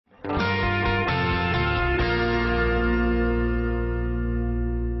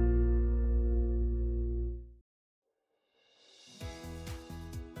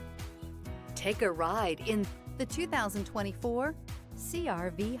Take a ride in the 2024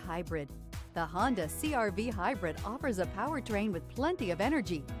 CR-V Hybrid. The Honda CR-V Hybrid offers a powertrain with plenty of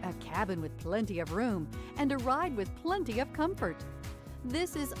energy, a cabin with plenty of room, and a ride with plenty of comfort.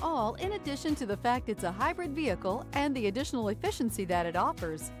 This is all in addition to the fact it's a hybrid vehicle and the additional efficiency that it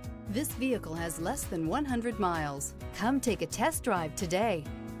offers. This vehicle has less than 100 miles. Come take a test drive today.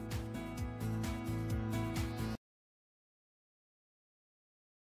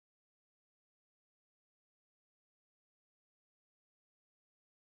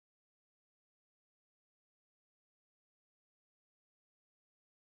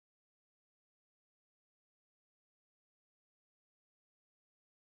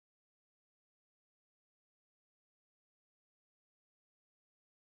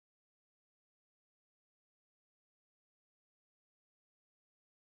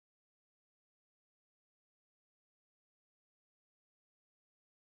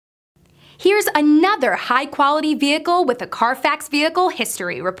 Here's another high-quality vehicle with a Carfax Vehicle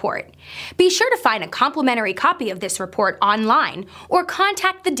History Report. Be sure to find a complimentary copy of this report online or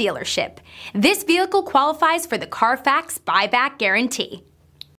contact the dealership. This vehicle qualifies for the Carfax Buyback Guarantee.